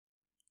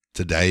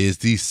Today is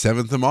the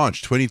 7th of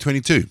March,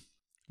 2022.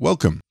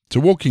 Welcome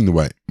to Walking the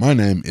Way. My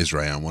name is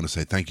Ray. I want to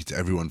say thank you to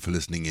everyone for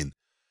listening in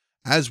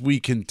as we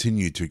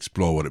continue to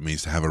explore what it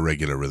means to have a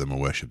regular rhythm of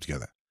worship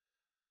together.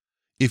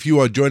 If you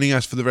are joining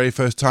us for the very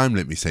first time,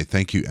 let me say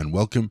thank you and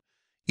welcome.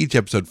 Each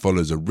episode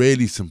follows a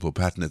really simple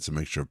pattern. It's a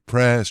mixture of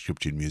prayer,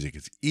 scripture, and music.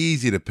 It's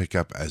easy to pick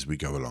up as we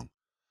go along.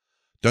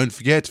 Don't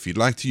forget, if you'd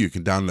like to, you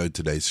can download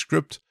today's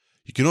script.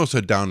 You can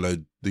also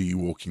download the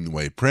Walking the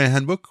Way prayer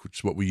handbook, which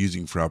is what we're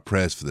using for our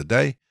prayers for the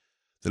day.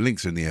 The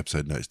links are in the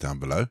episode notes down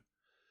below.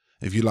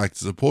 If you'd like to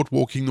support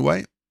Walking the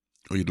Way,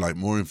 or you'd like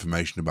more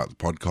information about the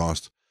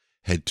podcast,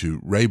 head to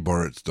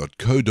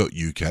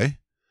rayborretts.co.uk,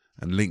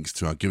 and links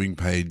to our giving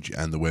page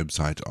and the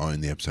website are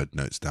in the episode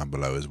notes down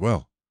below as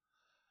well.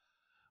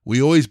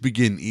 We always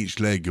begin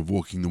each leg of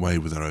Walking the Way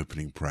with our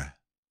opening prayer.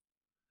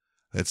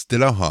 Let's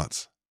still our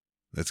hearts.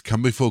 Let's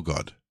come before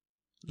God.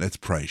 Let's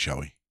pray, shall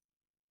we?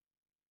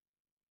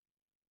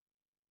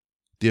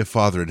 Dear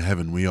Father in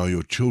heaven, we are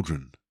your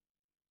children,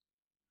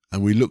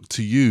 and we look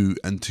to you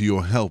and to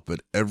your help at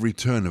every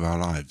turn of our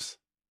lives.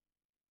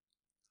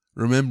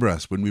 Remember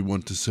us when we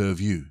want to serve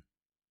you.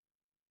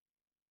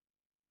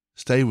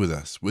 Stay with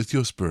us with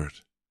your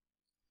Spirit,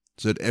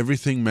 so that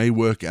everything may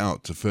work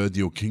out to further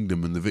your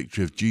kingdom and the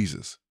victory of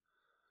Jesus,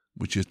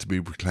 which is to be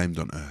proclaimed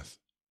on earth.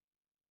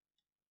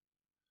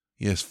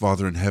 Yes,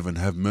 Father in heaven,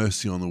 have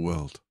mercy on the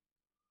world,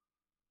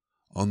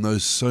 on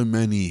those so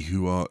many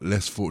who are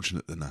less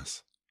fortunate than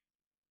us,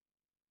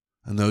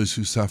 and those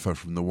who suffer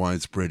from the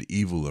widespread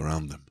evil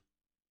around them.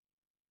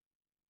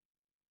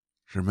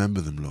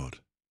 Remember them, Lord.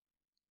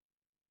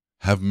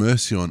 Have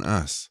mercy on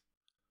us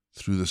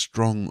through the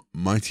strong,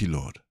 mighty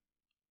Lord,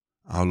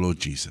 our Lord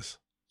Jesus.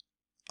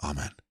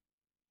 Amen.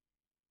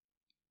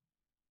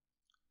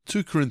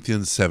 2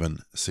 Corinthians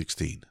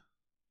 7:16.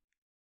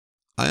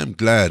 I am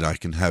glad I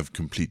can have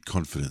complete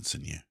confidence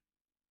in you.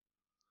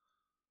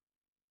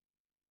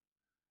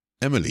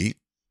 Emily,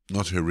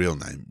 not her real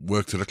name,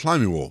 worked at a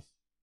climbing wall.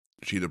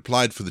 She'd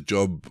applied for the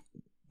job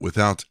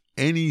without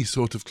any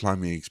sort of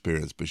climbing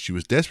experience, but she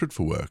was desperate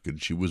for work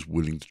and she was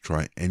willing to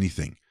try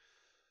anything.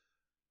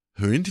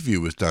 Her interview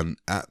was done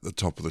at the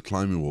top of the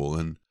climbing wall,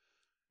 and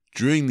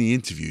during the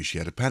interview she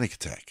had a panic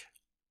attack.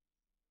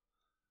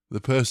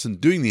 The person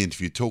doing the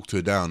interview talked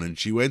her down and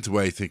she went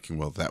away thinking,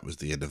 well, that was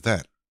the end of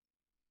that.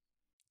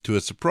 To her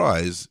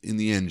surprise, in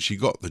the end she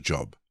got the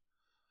job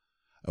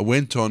and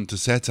went on to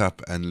set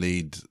up and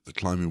lead the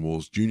Climbing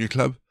Walls Junior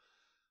Club,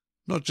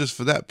 not just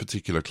for that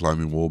particular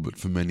climbing wall, but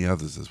for many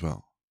others as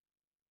well.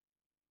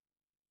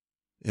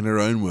 In her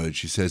own words,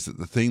 she says that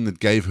the thing that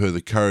gave her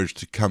the courage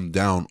to come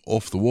down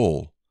off the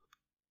wall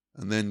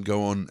and then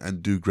go on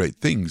and do great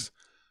things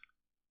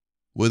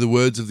were the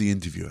words of the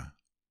interviewer.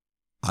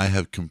 I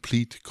have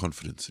complete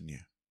confidence in you.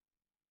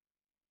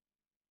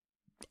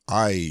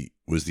 I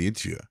was the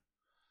interviewer,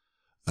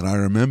 and I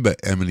remember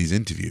Emily's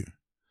interview.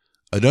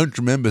 I don't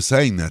remember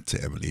saying that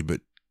to Emily,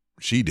 but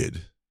she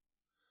did.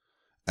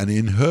 And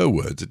in her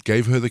words, it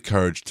gave her the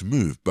courage to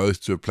move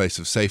both to a place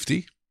of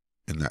safety,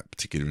 in that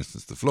particular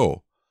instance the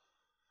floor,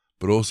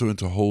 but also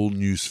into a whole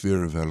new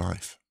sphere of her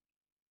life.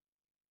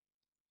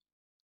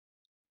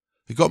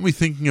 It got me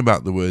thinking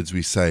about the words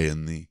we say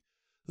and the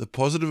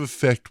positive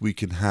effect we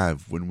can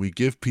have when we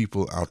give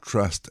people our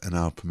trust and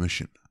our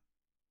permission.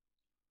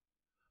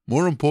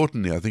 More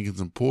importantly, I think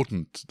it's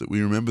important that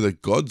we remember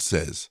that God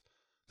says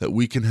that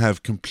we can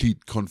have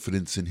complete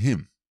confidence in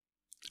Him,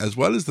 as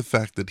well as the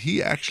fact that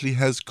He actually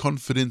has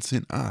confidence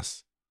in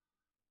us.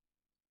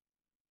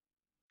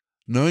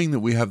 Knowing that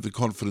we have the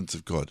confidence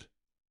of God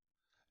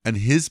and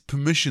His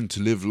permission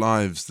to live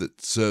lives that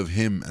serve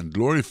Him and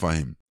glorify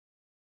Him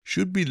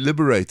should be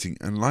liberating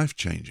and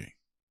life-changing.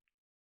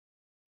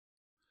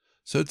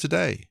 So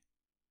today,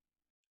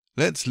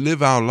 let's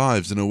live our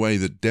lives in a way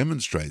that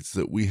demonstrates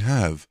that we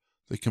have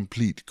the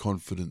complete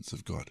confidence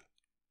of God.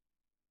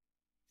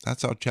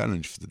 That's our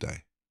challenge for the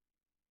day.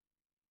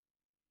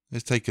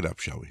 Let's take it up,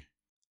 shall we?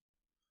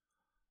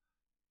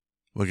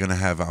 We're going to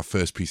have our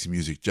first piece of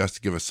music just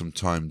to give us some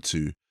time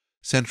to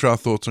center our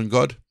thoughts on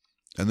God,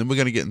 and then we're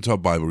going to get into our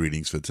Bible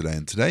readings for today.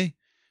 And today,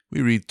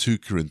 we read 2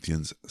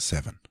 Corinthians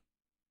 7.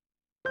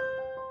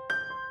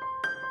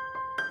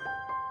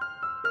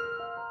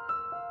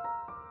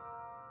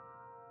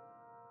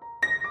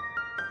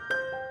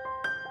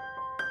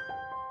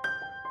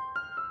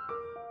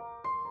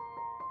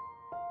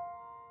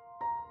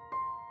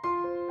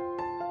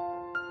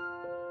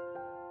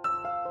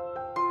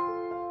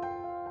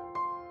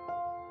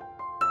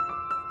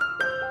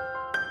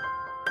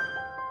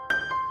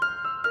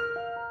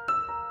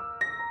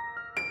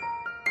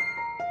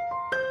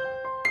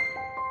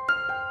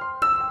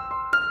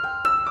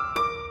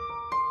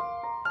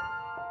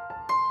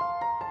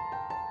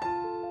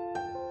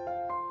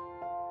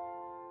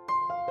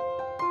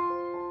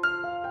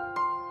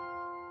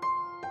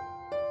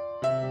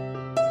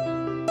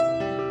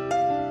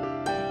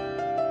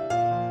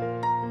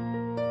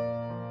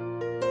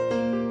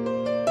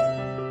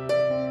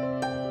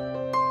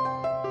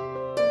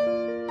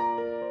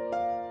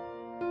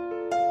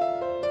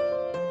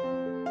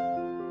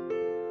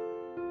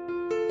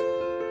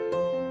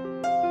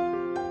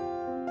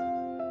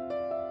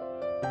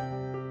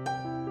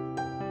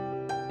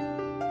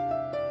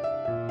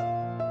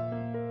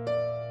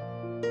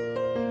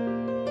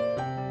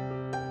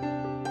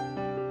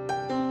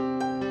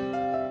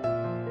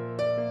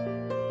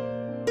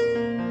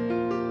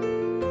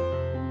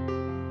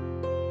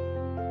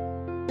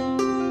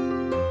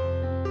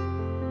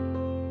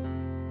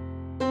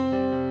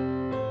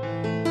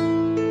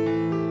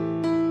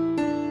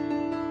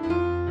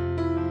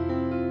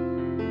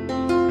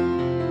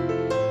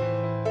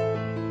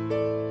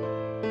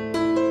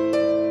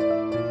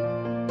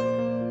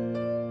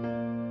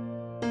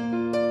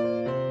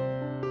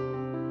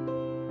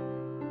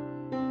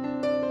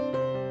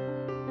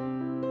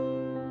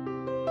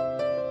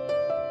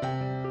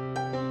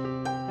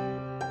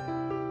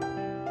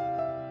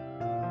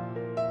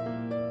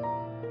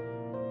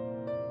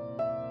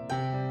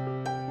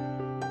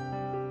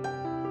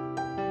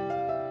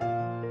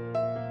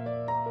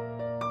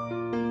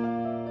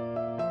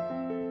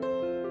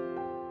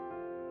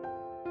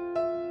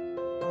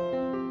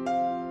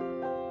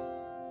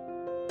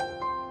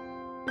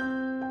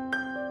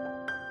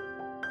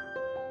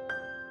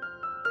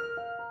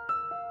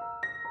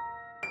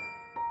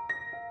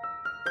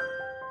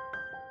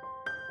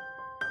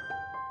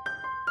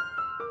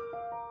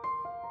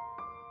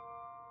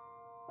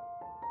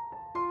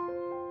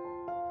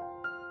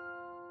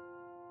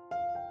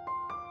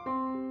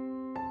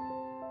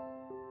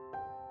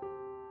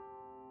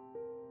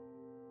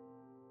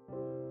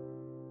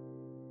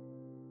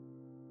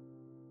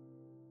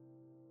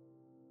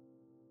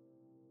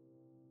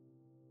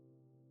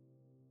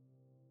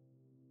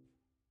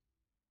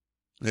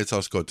 Let's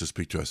ask God to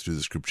speak to us through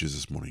the scriptures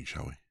this morning,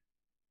 shall we?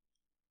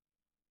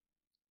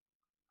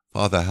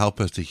 Father, help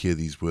us to hear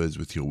these words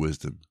with your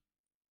wisdom.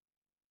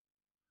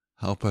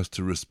 Help us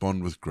to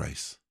respond with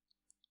grace.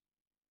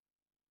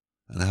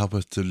 And help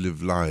us to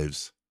live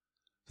lives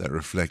that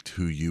reflect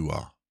who you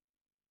are.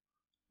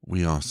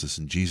 We ask this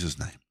in Jesus'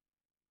 name.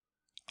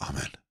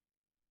 Amen.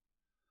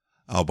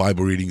 Our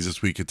Bible readings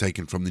this week are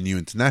taken from the New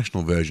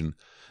International Version,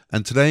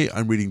 and today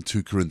I'm reading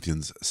 2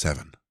 Corinthians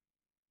 7.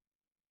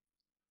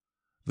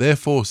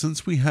 Therefore,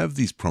 since we have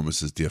these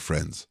promises, dear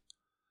friends,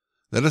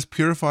 let us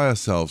purify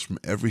ourselves from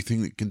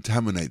everything that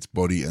contaminates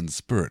body and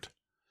spirit,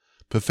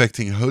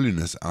 perfecting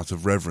holiness out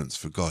of reverence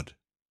for God.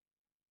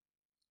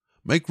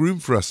 Make room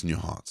for us in your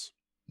hearts.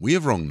 We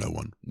have wronged no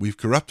one, we've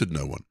corrupted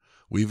no one,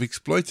 we've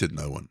exploited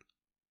no one.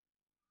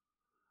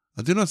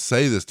 I do not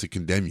say this to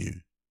condemn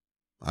you.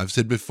 I've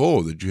said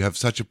before that you have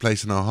such a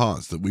place in our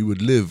hearts that we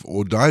would live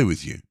or die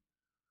with you.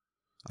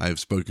 I have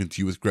spoken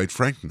to you with great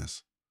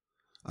frankness.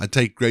 I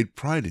take great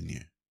pride in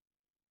you.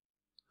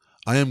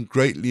 I am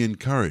greatly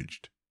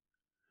encouraged.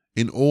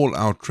 In all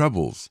our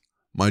troubles,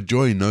 my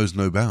joy knows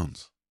no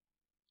bounds.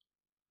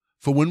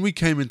 For when we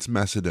came into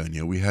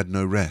Macedonia, we had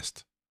no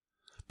rest,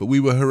 but we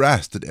were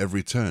harassed at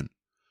every turn,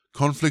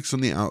 conflicts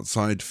on the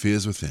outside,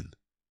 fears within.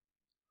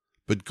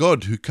 But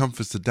God, who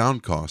comforts the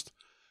downcast,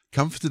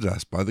 comforted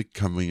us by the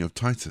coming of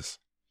Titus.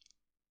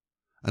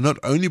 And not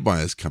only by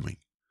his coming,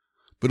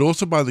 but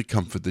also by the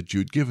comfort that you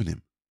had given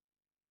him.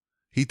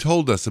 He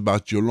told us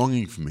about your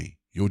longing for me,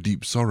 your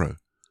deep sorrow,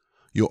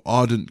 your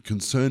ardent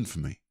concern for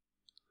me,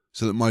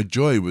 so that my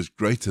joy was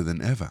greater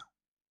than ever.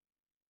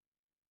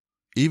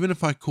 Even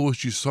if I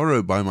caused you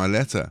sorrow by my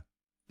letter,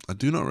 I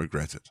do not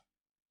regret it.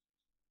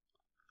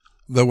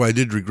 Though I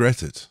did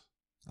regret it,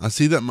 I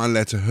see that my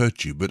letter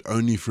hurt you, but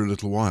only for a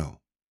little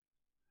while.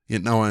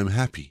 Yet now I am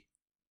happy,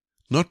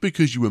 not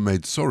because you were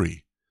made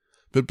sorry,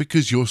 but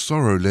because your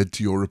sorrow led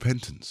to your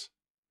repentance.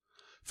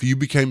 For you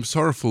became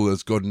sorrowful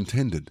as God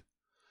intended,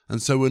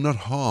 and so were not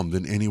harmed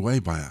in any way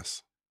by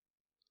us.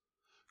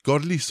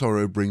 Godly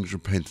sorrow brings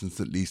repentance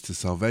that leads to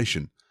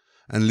salvation,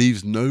 and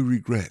leaves no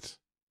regret,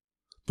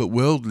 but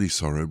worldly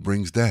sorrow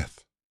brings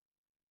death.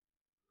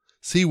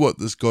 See what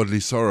this godly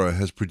sorrow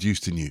has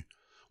produced in you,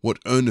 what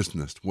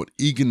earnestness, what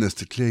eagerness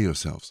to clear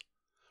yourselves,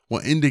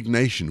 what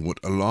indignation, what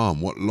alarm,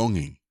 what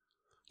longing,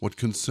 what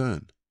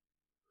concern,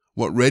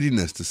 what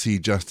readiness to see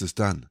justice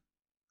done.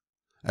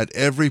 At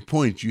every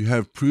point you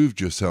have proved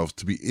yourselves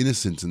to be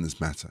innocent in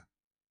this matter.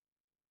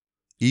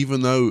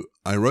 Even though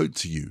I wrote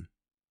to you,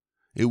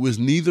 it was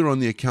neither on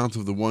the account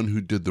of the one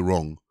who did the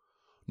wrong,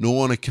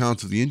 nor on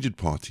account of the injured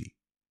party,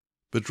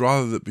 but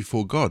rather that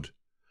before God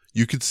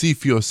you could see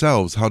for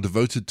yourselves how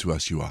devoted to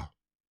us you are.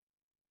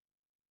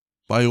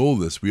 By all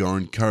this we are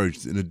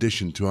encouraged in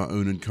addition to our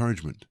own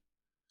encouragement.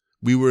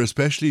 We were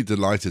especially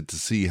delighted to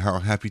see how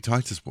happy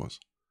Titus was,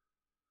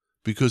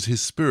 because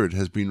his spirit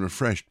has been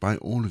refreshed by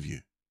all of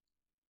you.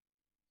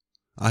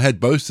 I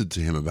had boasted to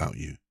him about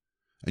you,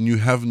 and you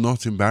have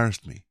not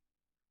embarrassed me.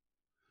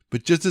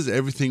 But just as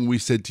everything we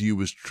said to you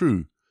was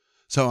true,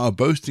 so our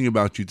boasting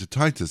about you to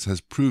Titus has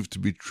proved to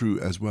be true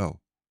as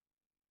well.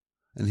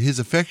 And his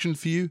affection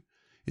for you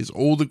is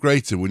all the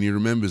greater when he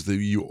remembers that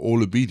you are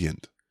all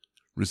obedient,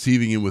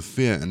 receiving him with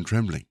fear and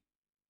trembling.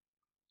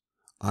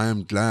 I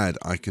am glad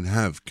I can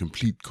have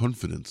complete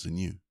confidence in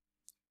you.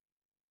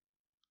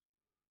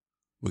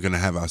 We're going to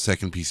have our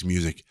second piece of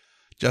music,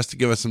 just to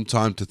give us some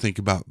time to think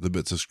about the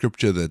bits of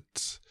scripture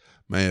that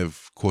may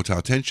have caught our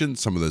attention.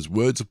 Some of those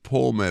words of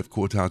Paul may have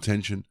caught our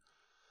attention.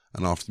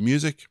 And after the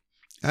music,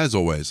 as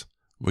always,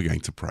 we're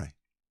going to pray.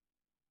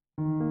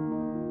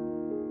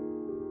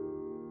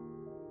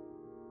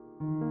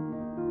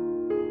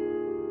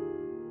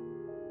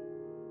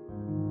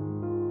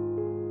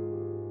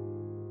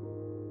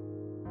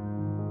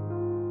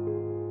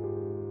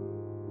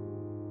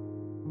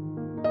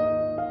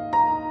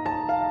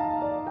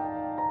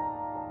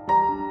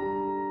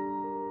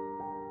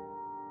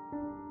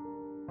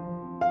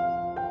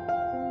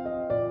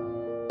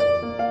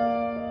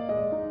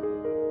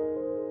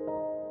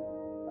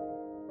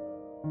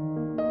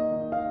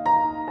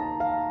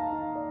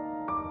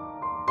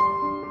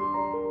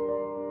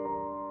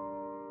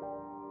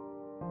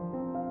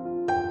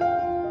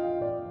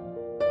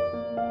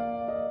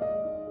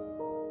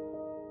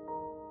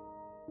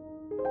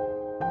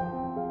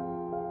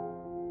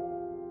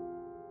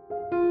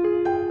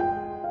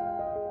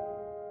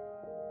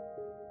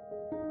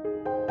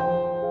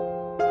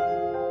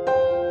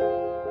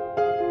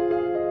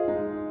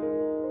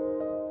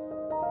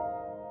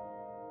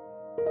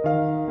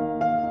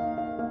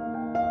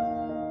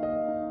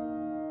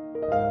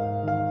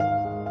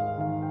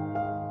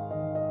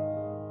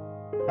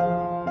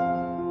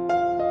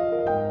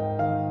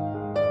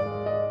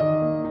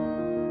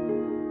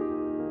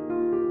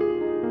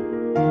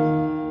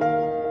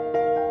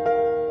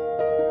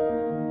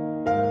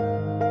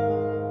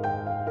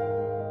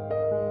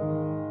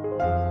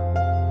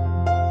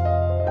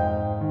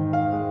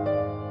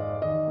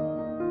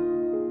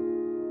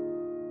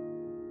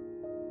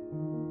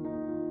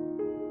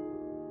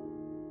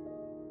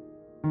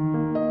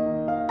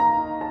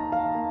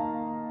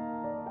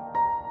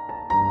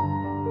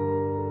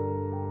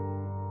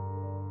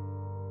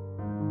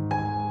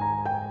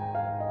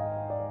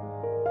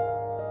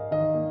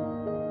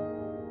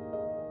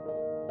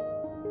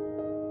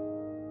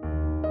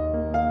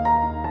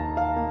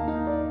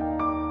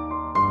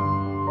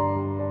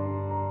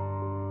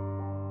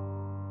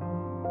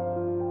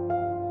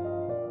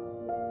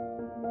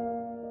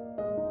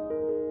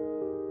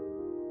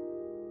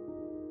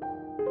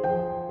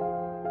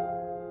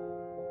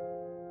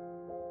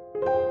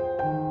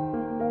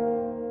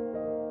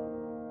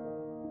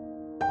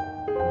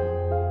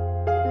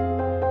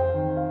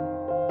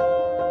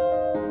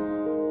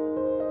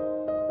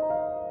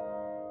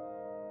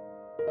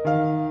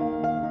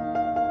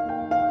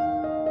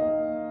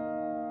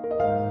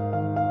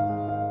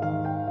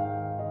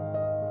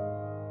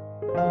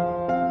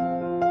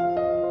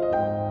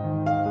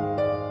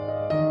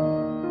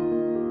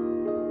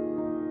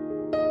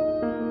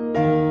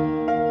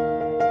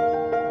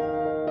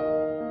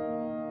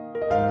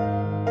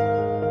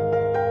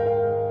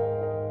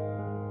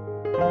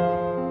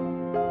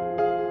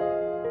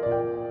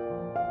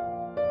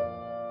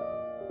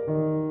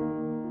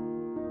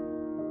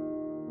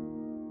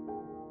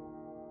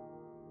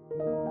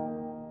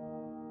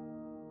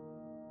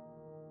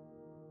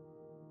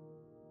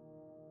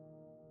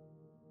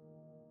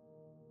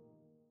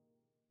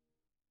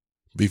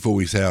 Before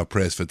we say our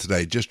prayers for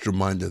today, just a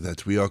reminder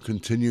that we are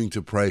continuing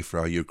to pray for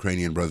our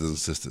Ukrainian brothers and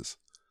sisters.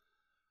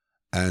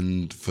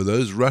 And for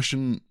those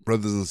Russian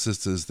brothers and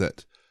sisters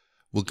that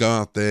will go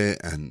out there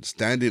and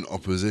stand in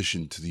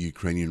opposition to the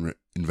Ukrainian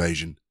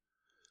invasion,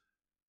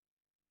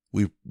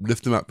 we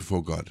lift them up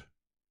before God.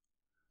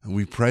 And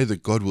we pray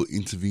that God will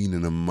intervene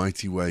in a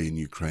mighty way in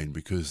Ukraine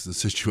because the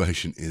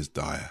situation is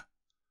dire.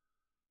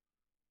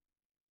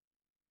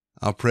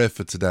 Our prayer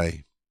for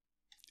today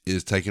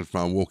is taken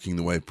from our Walking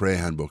the Way prayer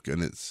handbook,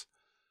 and it's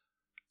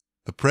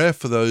a prayer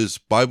for those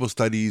Bible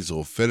studies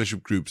or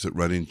fellowship groups that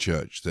run in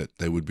church, that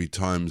there would be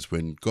times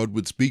when God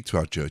would speak to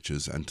our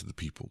churches and to the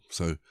people.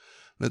 So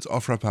let's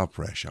offer up our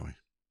prayer, shall we?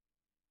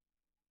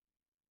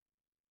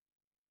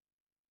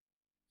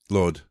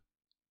 Lord,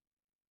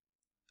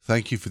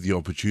 thank you for the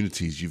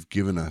opportunities you've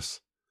given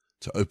us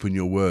to open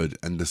your word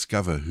and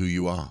discover who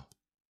you are.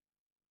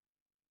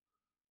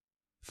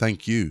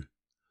 Thank you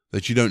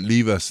that you don't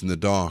leave us in the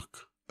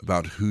dark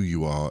about who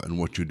you are and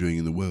what you're doing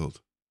in the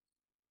world,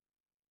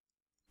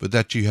 but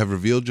that you have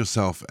revealed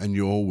yourself and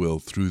your will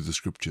through the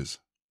scriptures,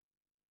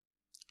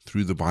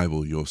 through the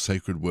Bible, your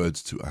sacred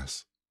words to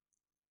us.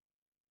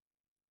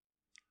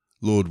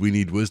 Lord, we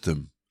need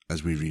wisdom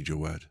as we read your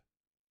word.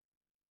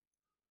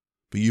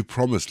 But you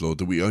promise, Lord,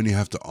 that we only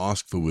have to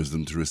ask for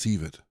wisdom to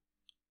receive it.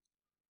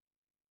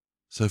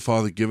 So,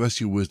 Father, give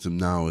us your wisdom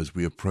now as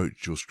we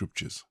approach your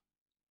scriptures.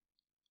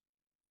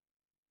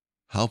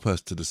 Help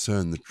us to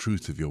discern the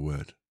truth of your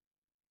word.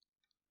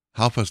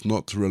 Help us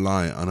not to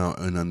rely on our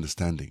own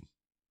understanding.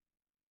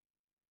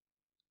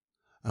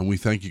 And we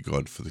thank you,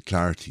 God, for the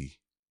clarity,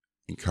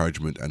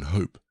 encouragement, and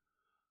hope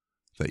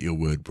that your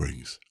word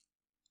brings.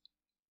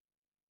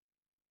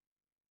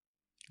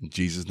 In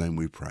Jesus' name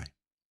we pray.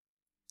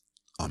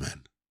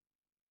 Amen.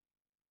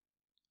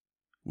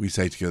 We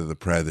say together the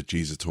prayer that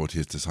Jesus taught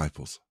his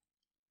disciples.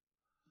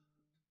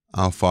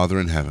 Our Father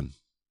in heaven,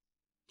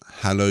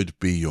 hallowed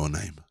be your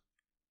name.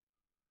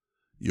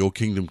 Your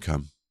kingdom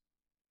come,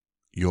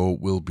 your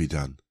will be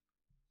done,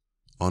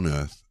 on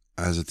earth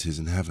as it is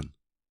in heaven.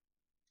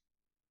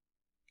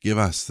 Give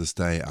us this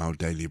day our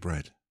daily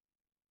bread.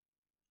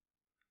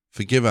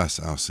 Forgive us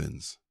our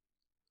sins,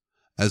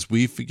 as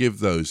we forgive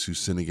those who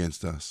sin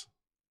against us.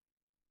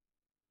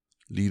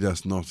 Lead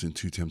us not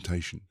into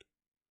temptation,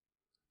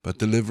 but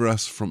deliver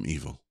us from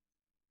evil.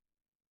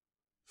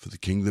 For the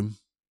kingdom,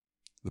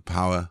 the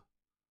power,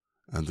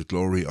 and the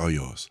glory are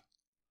yours,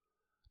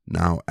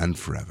 now and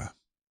forever.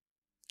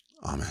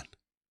 Amen.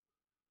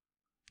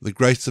 The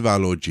grace of our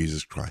Lord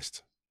Jesus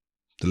Christ,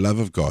 the love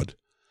of God,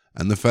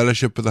 and the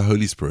fellowship of the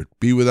Holy Spirit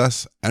be with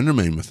us and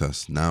remain with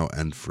us now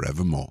and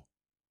forevermore.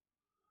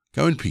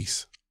 Go in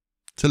peace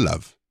to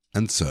love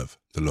and serve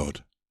the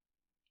Lord.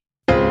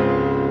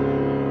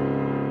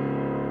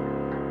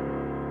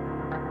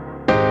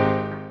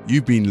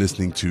 You've been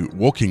listening to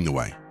Walking the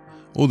Way.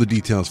 All the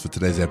details for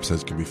today's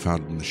episodes can be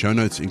found in the show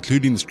notes,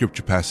 including the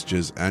scripture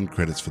passages and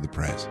credits for the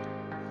prayers.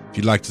 If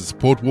you'd like to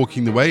support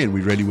Walking the Way, and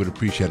we really would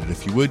appreciate it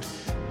if you would,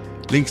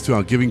 links to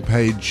our giving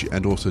page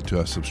and also to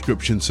our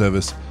subscription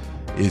service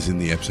is in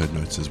the episode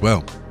notes as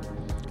well.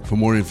 For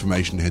more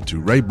information, head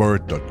to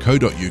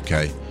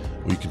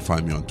rayborrett.co.uk, or you can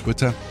find me on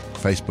Twitter,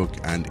 Facebook,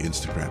 and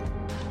Instagram.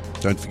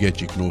 Don't forget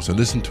you can also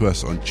listen to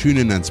us on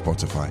TuneIn and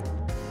Spotify.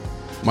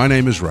 My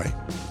name is Ray,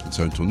 and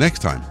so until next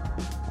time,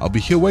 I'll be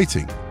here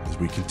waiting as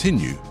we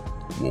continue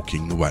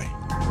walking the way.